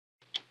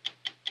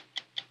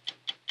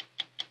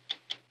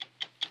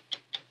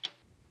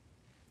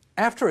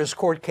After his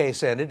court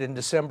case ended in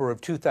December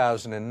of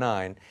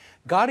 2009,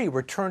 Gotti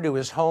returned to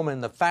his home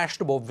in the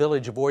fashionable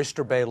village of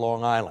Oyster Bay,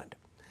 Long Island.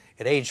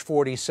 At age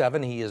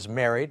 47, he is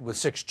married with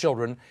 6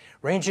 children,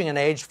 ranging in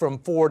age from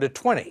 4 to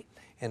 20,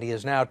 and he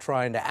is now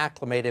trying to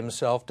acclimate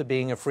himself to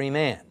being a free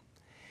man.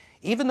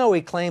 Even though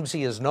he claims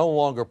he is no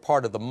longer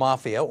part of the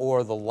mafia,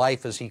 or the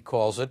life as he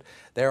calls it,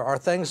 there are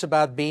things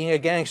about being a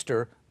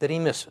gangster that he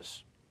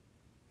misses.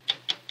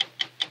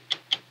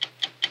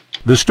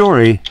 The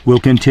story will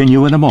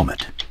continue in a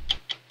moment.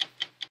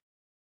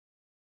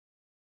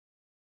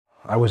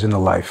 I was in the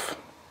life.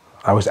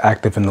 I was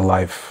active in the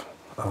life.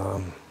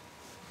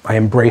 I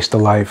embraced the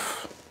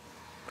life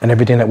and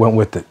everything that went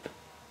with it.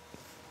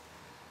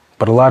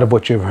 But a lot of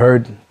what you've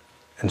heard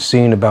and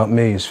seen about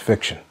me is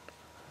fiction.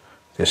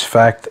 There's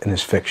fact and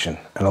there's fiction,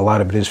 and a lot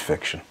of it is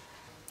fiction.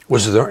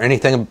 Was there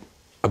anything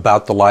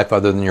about the life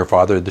other than your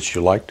father that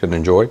you liked and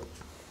enjoyed?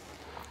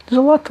 There's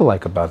a lot to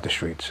like about the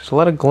streets. There's a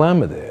lot of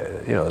glamour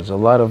there. You know, there's a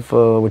lot of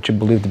what you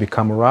believe to be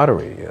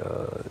camaraderie.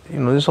 You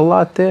know, there's a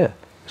lot there.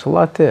 There's a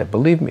lot there,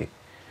 believe me.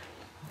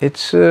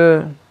 It's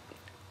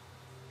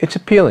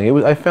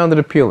appealing. I found it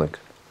appealing.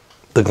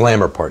 The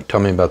glamour part. Tell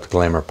me about the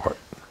glamour part.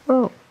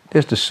 Well,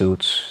 there's the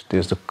suits,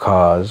 there's the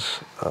cars,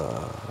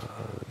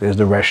 there's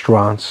the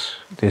restaurants,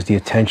 there's the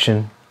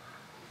attention,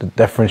 the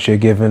deference you're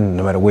given,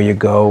 no matter where you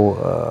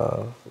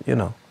go. You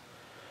know,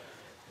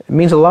 it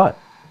means a lot.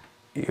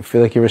 You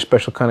feel like you're a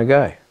special kind of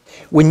guy.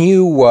 When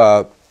you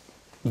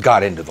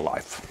got into the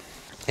life,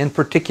 and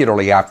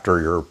particularly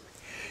after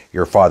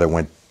your father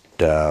went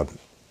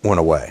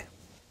away,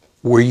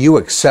 were you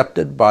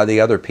accepted by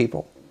the other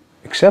people?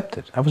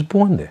 Accepted. I was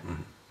born there.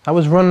 Mm-hmm. I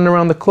was running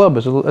around the club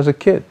as a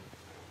kid.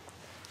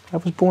 I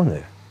was born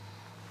there.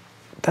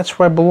 That's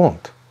where I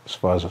belonged, as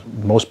far as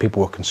most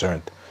people were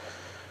concerned.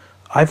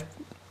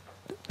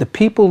 The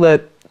people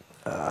that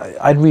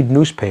I'd read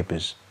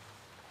newspapers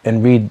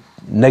and read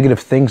negative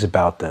things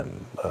about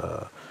them.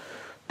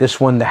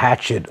 This one, the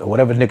Hatchet, or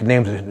whatever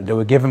nicknames they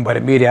were given by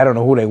the media, I don't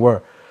know who they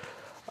were.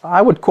 I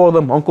would call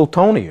them Uncle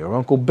Tony or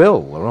Uncle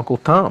Bill or Uncle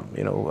Tom.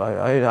 You know,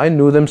 I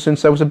knew them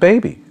since I was a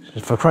baby,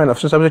 since I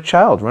was a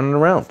child running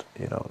around.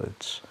 You know,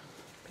 it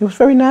was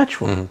very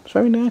natural. Mm-hmm. It was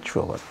very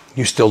natural.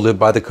 You still live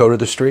by the code of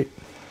the street?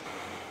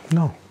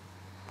 No.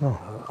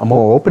 I'm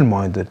more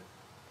open-minded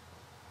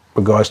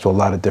regards to a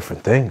lot of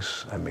different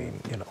things. I mean,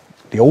 you know,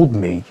 the old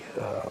me,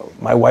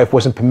 my wife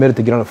wasn't permitted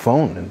to get on the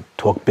phone and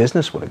talk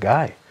business with a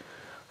guy,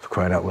 for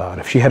crying out loud.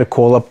 If she had to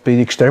call up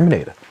the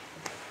exterminator,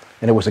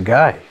 and it was a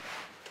guy,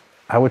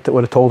 I would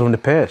have told her in the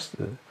past,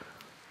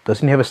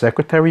 doesn't he have a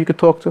secretary you could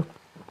talk to?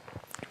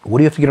 What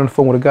do you have to get on the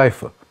phone with a guy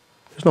for?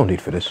 There's no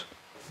need for this.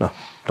 No,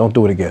 don't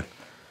do it again.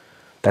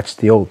 That's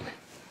the old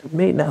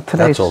me. Now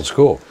that's old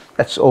school.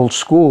 That's old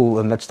school,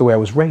 and that's the way I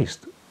was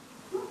raised.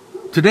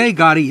 Today,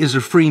 Gotti is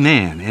a free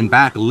man and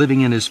back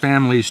living in his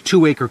family's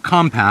 2-acre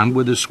compound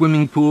with a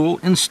swimming pool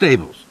and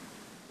stables.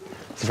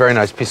 It's a very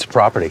nice piece of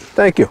property.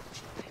 Thank you.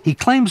 He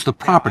claims the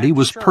property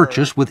was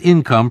purchased with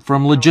income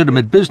from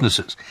legitimate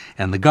businesses,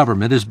 and the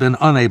government has been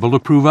unable to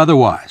prove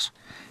otherwise.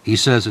 He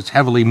says it's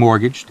heavily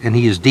mortgaged, and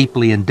he is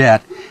deeply in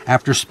debt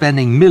after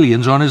spending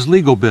millions on his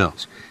legal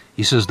bills.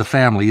 He says the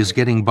family is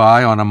getting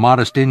by on a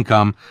modest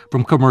income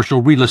from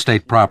commercial real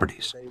estate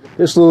properties.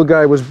 This little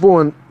guy was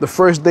born the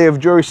first day of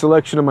jury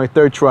selection of my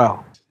 3rd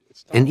trial.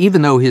 And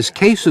even though his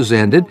case has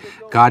ended,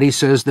 Gotti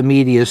says the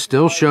media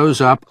still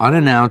shows up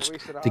unannounced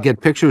to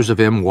get pictures of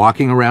him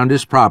walking around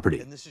his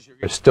property.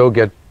 You still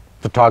get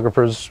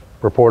photographers,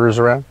 reporters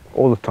around?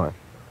 All the time.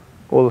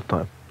 All the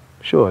time.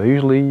 Sure.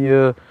 Usually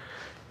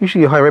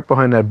you hide right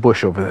behind that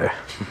bush over there.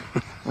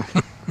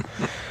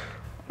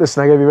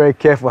 Listen, I gotta be very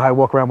careful how I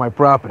walk around my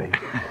property.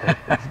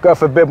 God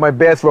forbid my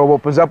bathrobe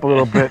opens up a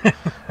little bit,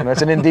 and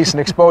that's an indecent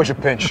exposure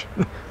pinch.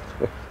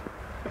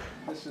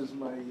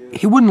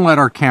 He wouldn't let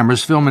our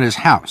cameras film in his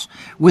house,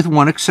 with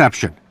one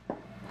exception.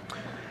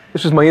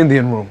 This is my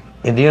Indian room.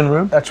 Indian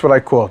room? That's what I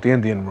call it, the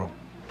Indian room.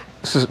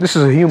 This is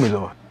a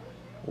humidor.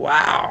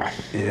 Wow.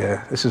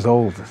 Yeah, this is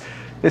old.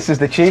 This is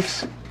the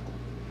Chief's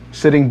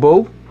Sitting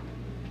Bull,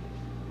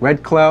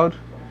 Red Cloud,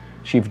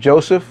 Chief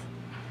Joseph,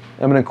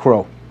 Eminent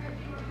Crow.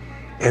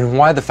 And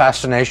why the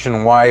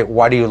fascination?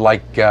 Why do you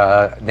like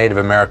Native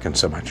Americans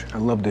so much? I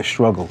love their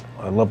struggle.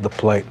 I love the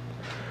plight.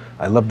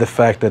 I love the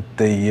fact that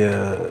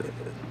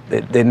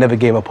they never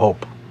gave up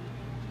hope.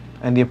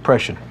 And the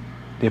oppression.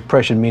 The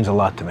oppression means a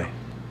lot to me.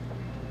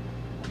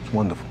 It's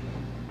wonderful.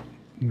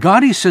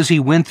 Gotti says he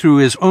went through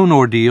his own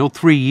ordeal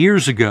 3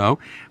 years ago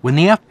when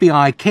the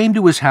FBI came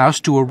to his house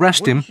to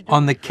arrest him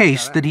on the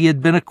case that he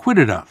had been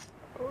acquitted of.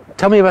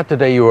 Tell me about the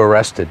day you were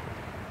arrested.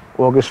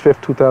 August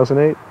 5th,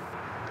 2008.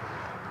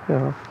 You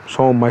know, I was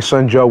home. My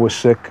son Joe was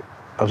sick.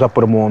 I was up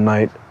with him all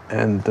night,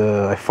 and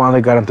I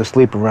finally got him to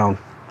sleep around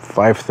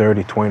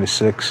 5:30, 20 to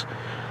 6.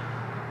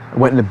 I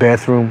went in the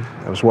bathroom.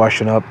 I was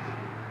washing up.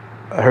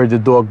 I heard the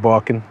dog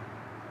barking.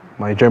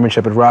 My German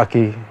Shepherd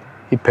Rocky,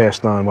 he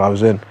passed on while I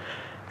was in.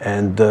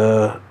 And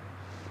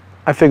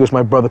I figured it was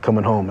my brother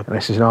coming home. And I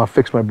said, I'll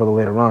fix my brother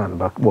later on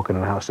about walking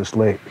in the house this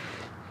late.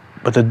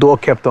 But the door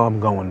kept on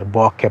going. The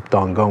bark kept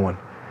on going.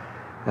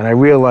 And I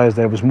realized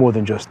that it was more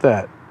than just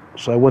that.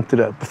 So I went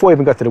to before I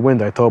even got to the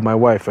window, I told my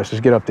wife, I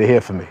said, get up, they're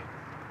here for me.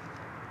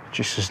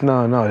 She says,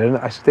 no,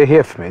 I said, they're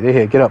here for me, they're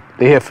here, get up,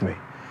 they're here for me.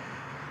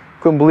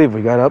 Couldn't believe it.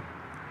 We got up,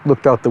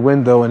 looked out the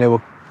window, and they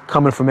were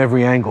coming from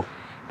every angle.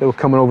 They were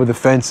coming over the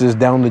fences,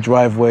 down the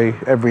driveway,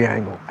 every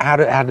angle. How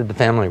did the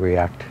family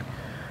react?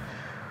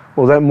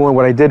 Well, that morning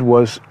what I did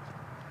was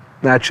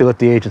naturally let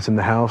the agents in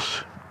the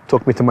house,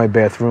 took me to my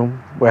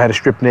bathroom where I had to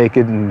strip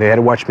naked and they had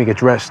to watch me get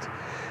dressed.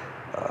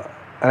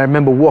 And I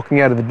remember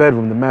walking out of the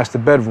bedroom, the master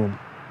bedroom,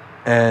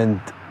 and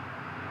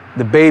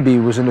the baby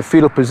was in a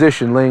fetal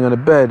position laying on the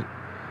bed.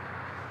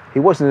 He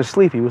wasn't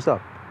asleep, he was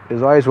up.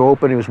 His eyes were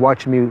open, he was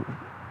watching me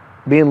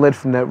being led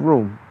from that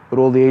room with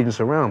all the agents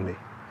around me.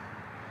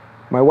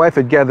 My wife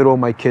had gathered all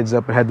my kids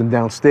up and had them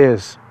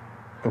downstairs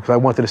because I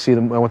wanted to see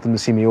them, I wanted them to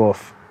see me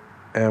off.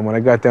 And when I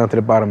got down to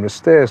the bottom of the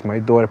stairs, my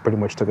daughter pretty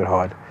much took it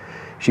hard.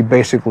 She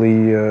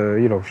basically,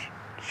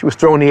 she was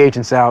throwing the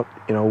agents out.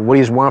 What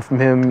do you want from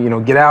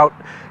him? Get out.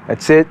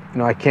 That's it.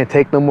 I can't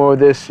take no more of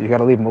this. You got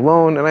to leave him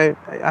alone. And I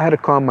had to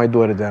calm my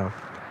daughter down.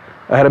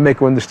 I had to make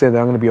her understand that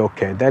I'm going to be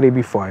okay. Daddy'll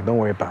be fine. Don't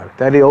worry about it.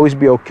 Daddy'll always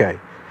be okay.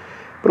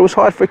 But it was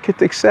hard for a kid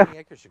to accept.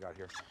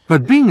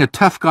 But being a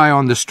tough guy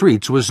on the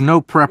streets was no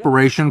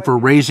preparation for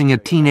raising a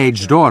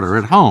teenage daughter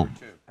at home.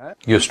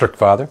 You a strict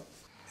father?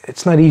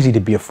 It's not easy to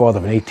be a father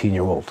of an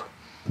 18-year-old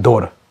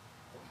daughter.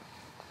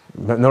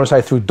 Notice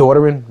I threw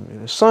daughter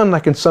in. Son, I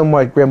can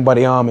somewhat grab him by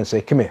the arm and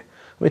say, come here,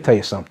 let me tell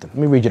you something. Let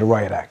me read you the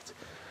riot act.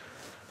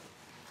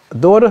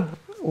 Daughter,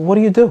 what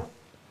do you do?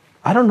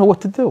 I don't know what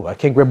to do. I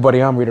can't grab her by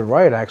the arm and read the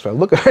riot act. So I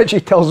look at her and she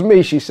tells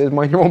me, she says,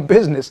 mind your own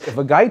business. If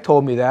a guy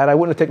told me that, I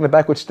wouldn't have taken a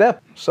backward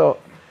step. So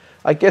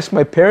I guess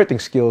my parenting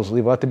skills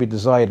leave a lot to be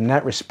desired in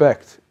that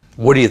respect.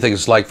 What do you think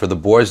it's like for the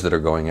boys that are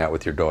going out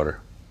with your daughter?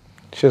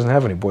 She doesn't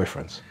have any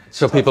boyfriends.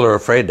 So people are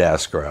afraid to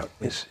ask her out.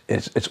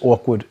 It's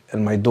awkward,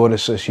 and my daughter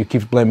says she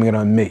keeps blaming it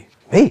on me.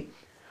 Me?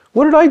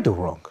 What did I do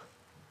wrong?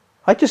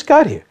 I just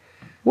got here.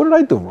 What did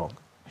I do wrong?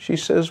 She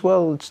says,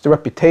 well, it's the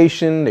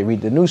reputation, they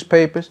read the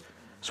newspapers.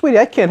 Sweetie,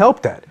 I can't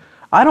help that.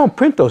 I don't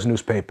print those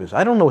newspapers.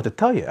 I don't know what to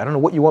tell you. I don't know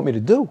what you want me to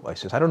do. I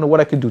says, I don't know what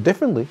I can do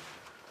differently.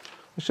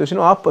 She says,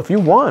 if you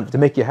want to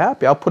make you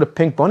happy, I'll put a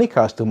pink bunny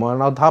costume on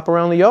and I'll hop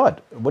around the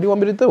yard. What do you want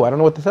me to do? I don't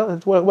know what to tell you,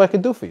 what I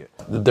can do for you.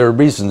 There are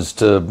reasons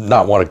to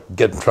not want to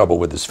get in trouble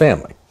with his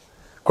family,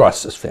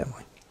 across his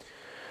family.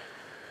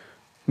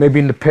 Maybe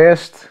in the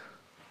past,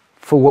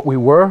 for what we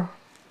were,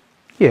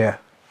 yeah.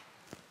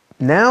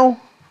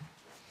 Now,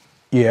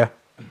 yeah,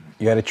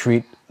 you got to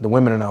treat the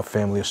women in our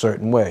family a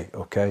certain way,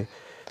 okay?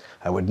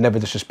 I would never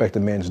disrespect a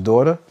man's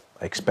daughter.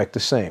 I expect the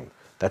same.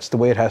 That's the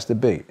way it has to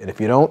be. And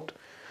if you don't,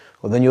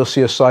 well, then you'll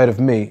see a side of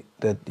me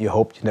that you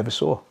hoped you never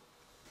saw.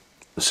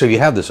 So you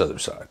have this other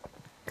side?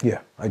 Yeah,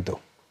 I do.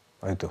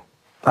 I do.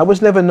 I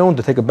was never known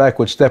to take a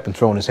backward step and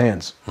throw in his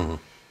hands. Mm-hmm.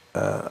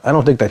 I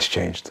don't think that's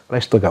changed. I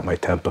still got my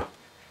temper,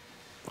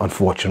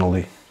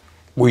 unfortunately.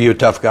 Were you a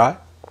tough guy?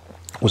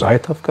 Was I a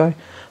tough guy?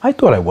 I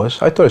thought I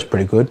was. I thought I was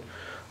pretty good.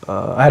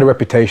 I had a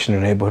reputation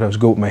in the neighborhood. I was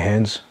good with my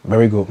hands,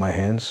 very good with my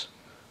hands.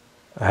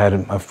 I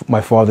had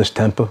my father's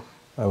temper,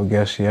 I would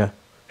guess, yeah,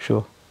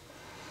 sure.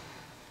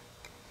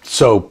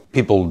 So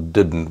people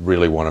didn't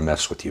really want to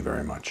mess with you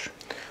very much?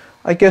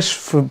 I guess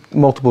for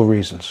multiple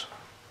reasons.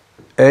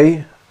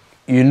 A,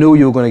 you knew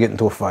you were going to get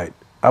into a fight.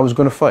 I was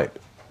going to fight.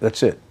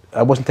 That's it.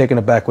 I wasn't taking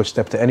a backward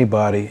step to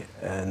anybody.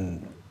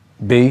 And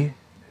B,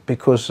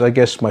 because I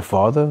guess my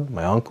father,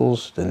 my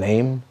uncles, the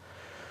name.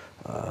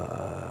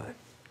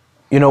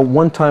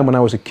 One time when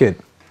I was a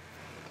kid,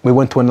 we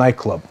went to a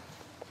nightclub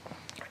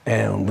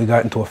and we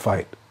got into a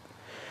fight.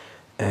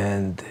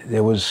 And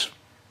there was,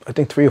 I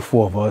think, 3 or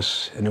 4 of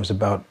us, and there was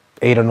about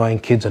 8 or 9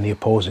 kids on the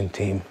opposing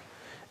team.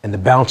 And the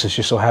bouncers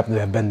just so happened to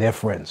have been their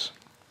friends.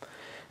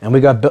 And we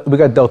got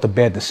dealt a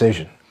bad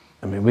decision.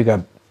 I mean, we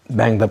got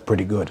banged up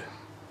pretty good.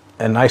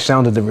 And I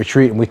sounded the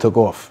retreat and we took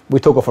off. We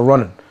took off a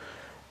running.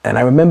 And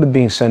I remember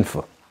being sent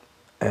for.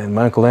 And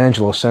my Uncle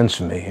Angelo sends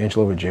for me,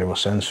 Angelo Ruggiero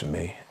sends for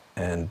me.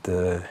 And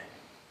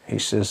he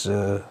says,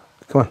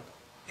 come on.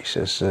 He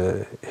says,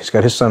 he's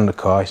got his son in the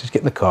car. He says,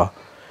 get in the car.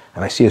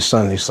 And I see his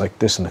son, he's like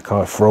this in the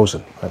car,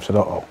 frozen. I said,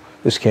 uh-oh,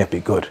 this can't be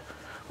good.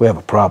 We have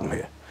a problem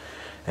here.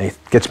 And he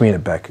gets me in the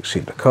back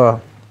seat of the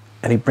car,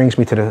 and he brings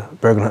me to the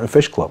Bergen Hunt and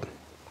Fish Club.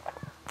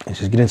 He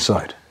says, get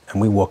inside.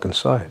 And we walk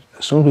inside.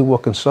 As soon as we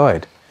walk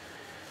inside,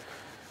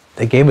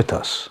 they gave it to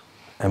us.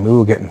 And we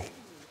were getting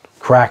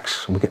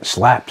cracks, we were getting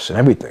slaps and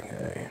everything.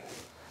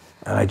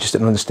 And I just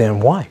didn't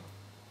understand why.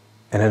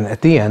 And then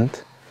at the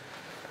end,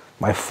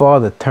 my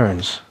father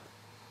turns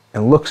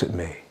and looks at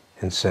me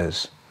and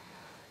says,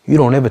 you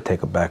don't ever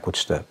take a backward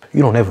step.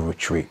 You don't ever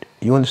retreat.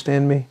 You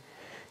understand me?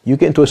 You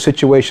get into a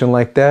situation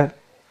like that,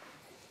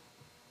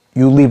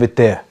 you leave it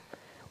there,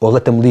 or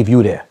let them leave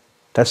you there.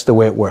 That's the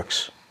way it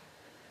works.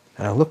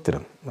 And I looked at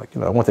him, like,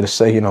 I wanted to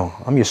say,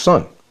 I'm your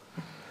son.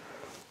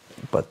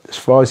 But as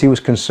far as he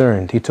was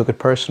concerned, he took it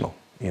personal.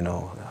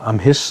 I'm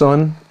his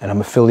son, and I'm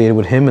affiliated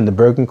with him and the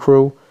Bergen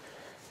crew,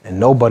 and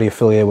nobody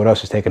affiliated with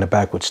us is taking a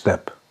backward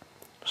step.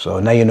 So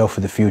now you know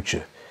for the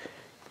future.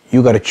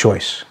 You got a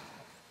choice.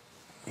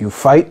 You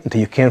fight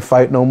until you can't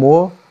fight no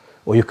more,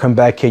 or you come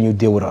back here and you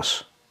deal with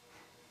us.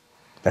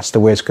 That's the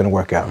way it's going to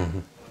work out.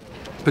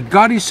 But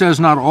Gotti says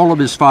not all of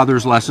his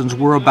father's lessons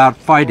were about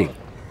fighting.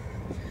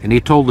 And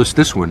he told us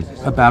this one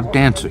about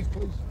dancing.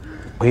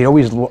 He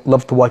always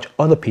loved to watch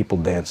other people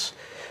dance.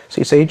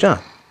 So he'd say, hey, John,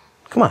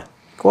 come on,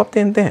 go up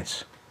there and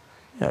dance.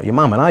 You know, your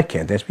mom and I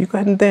can't dance, but you go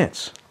ahead and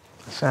dance.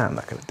 I said, I'm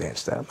not going to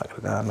dance, Dad.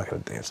 I'm not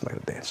going to dance. I'm not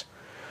going to dance.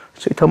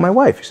 So he told my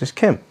wife, he says,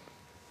 Kim,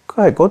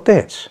 go ahead, go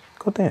dance.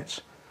 Go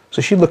dance.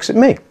 So she looks at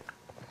me,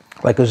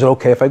 like, is it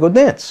okay if I go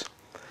dance?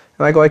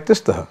 And I go like this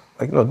to her,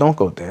 like, no, don't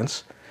go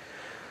dance.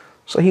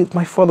 So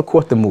my father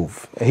caught the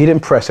move, and he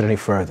didn't press it any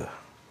further.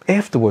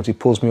 Afterwards, he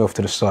pulls me off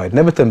to the side,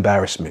 never to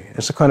embarrass me.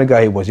 That's the kind of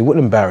guy he was. He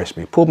wouldn't embarrass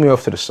me. He pulled me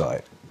off to the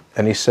side,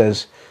 and he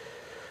says,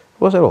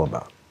 what's that all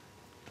about?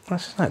 I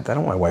said, I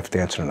don't want my wife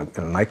dancing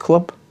in a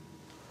nightclub.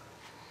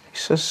 He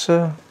says,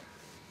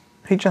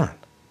 hey, John,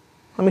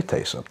 let me tell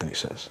you something, he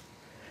says.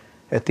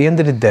 At the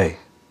end of the day,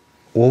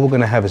 all we're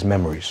going to have is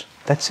memories.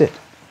 That's it.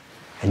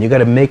 And you got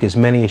to make as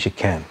many as you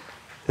can.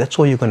 That's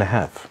all you're going to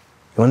have.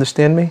 You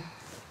understand me?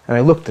 And I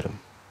looked at him.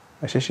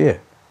 I says, yeah.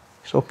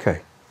 He said,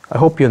 okay. I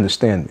hope you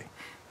understand me.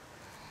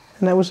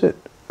 And that was it.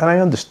 And I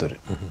understood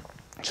it.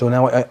 So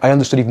now I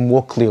understood even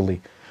more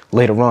clearly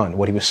later on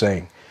what he was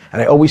saying.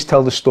 And I always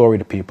tell the story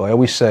to people. I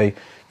always say,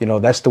 you know,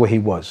 that's the way he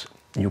was.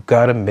 You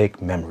got to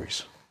make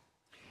memories.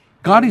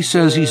 Gotti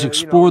says he's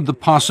explored the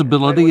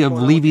possibility of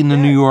leaving the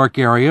New York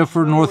area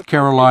for North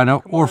Carolina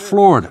or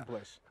Florida,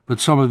 but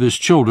some of his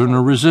children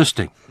are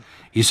resisting.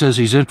 He says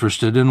he's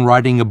interested in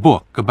writing a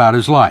book about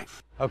his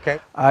life. Okay.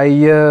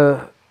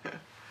 I've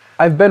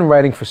been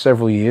writing for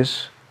several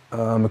years,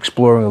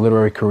 exploring a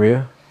literary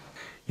career.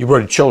 You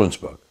wrote a children's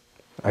book?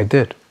 I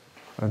did.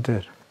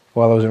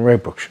 While I was in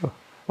Raybrook, sure.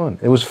 Fun.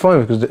 It was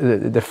fun because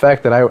the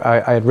fact that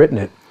I had written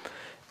it,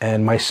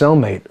 and my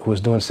cellmate, who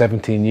was doing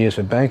 17 years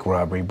for bank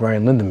robbery,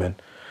 Brian Lindeman,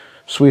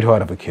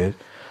 sweetheart of a kid,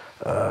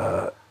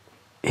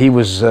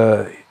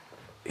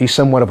 he's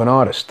somewhat of an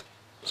artist.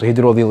 So he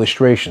did all the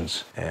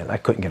illustrations, and I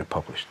couldn't get it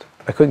published.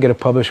 I couldn't get it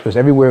published because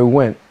everywhere we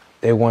went,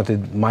 they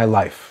wanted my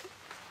life.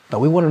 Now,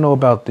 we want to know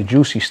about the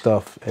juicy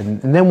stuff,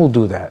 and then we'll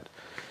do that.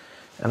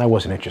 And I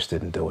wasn't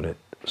interested in doing it,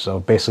 so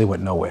basically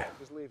went nowhere.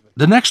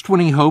 The next one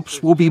he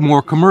hopes will be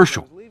more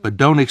commercial, but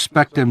don't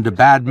expect him to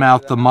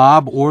badmouth the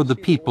mob or the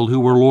people who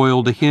were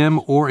loyal to him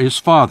or his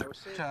father.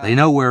 They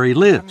know where he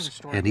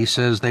lives, and he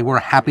says they were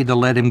happy to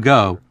let him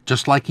go,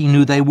 just like he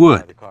knew they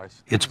would.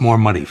 It's more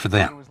money for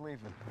them.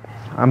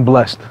 I'm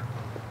blessed.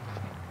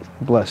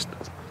 Blessed.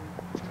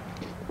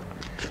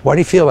 Why do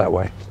you feel that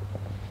way?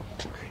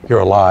 You're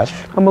alive.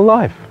 I'm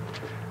alive.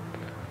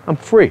 I'm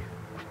free.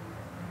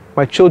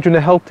 My children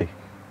are healthy,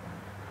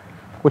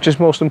 which is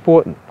most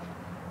important.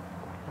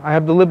 I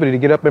have the liberty to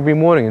get up every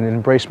morning and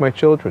embrace my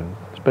children,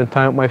 spend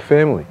time with my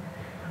family.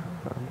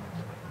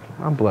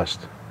 I'm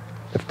blessed.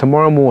 If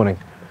tomorrow morning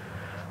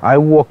I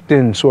walked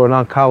in, saw an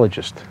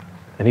oncologist,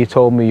 and he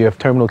told me you have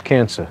terminal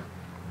cancer,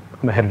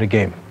 I'm ahead of the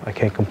game. I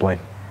can't complain.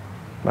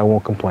 I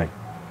won't complain.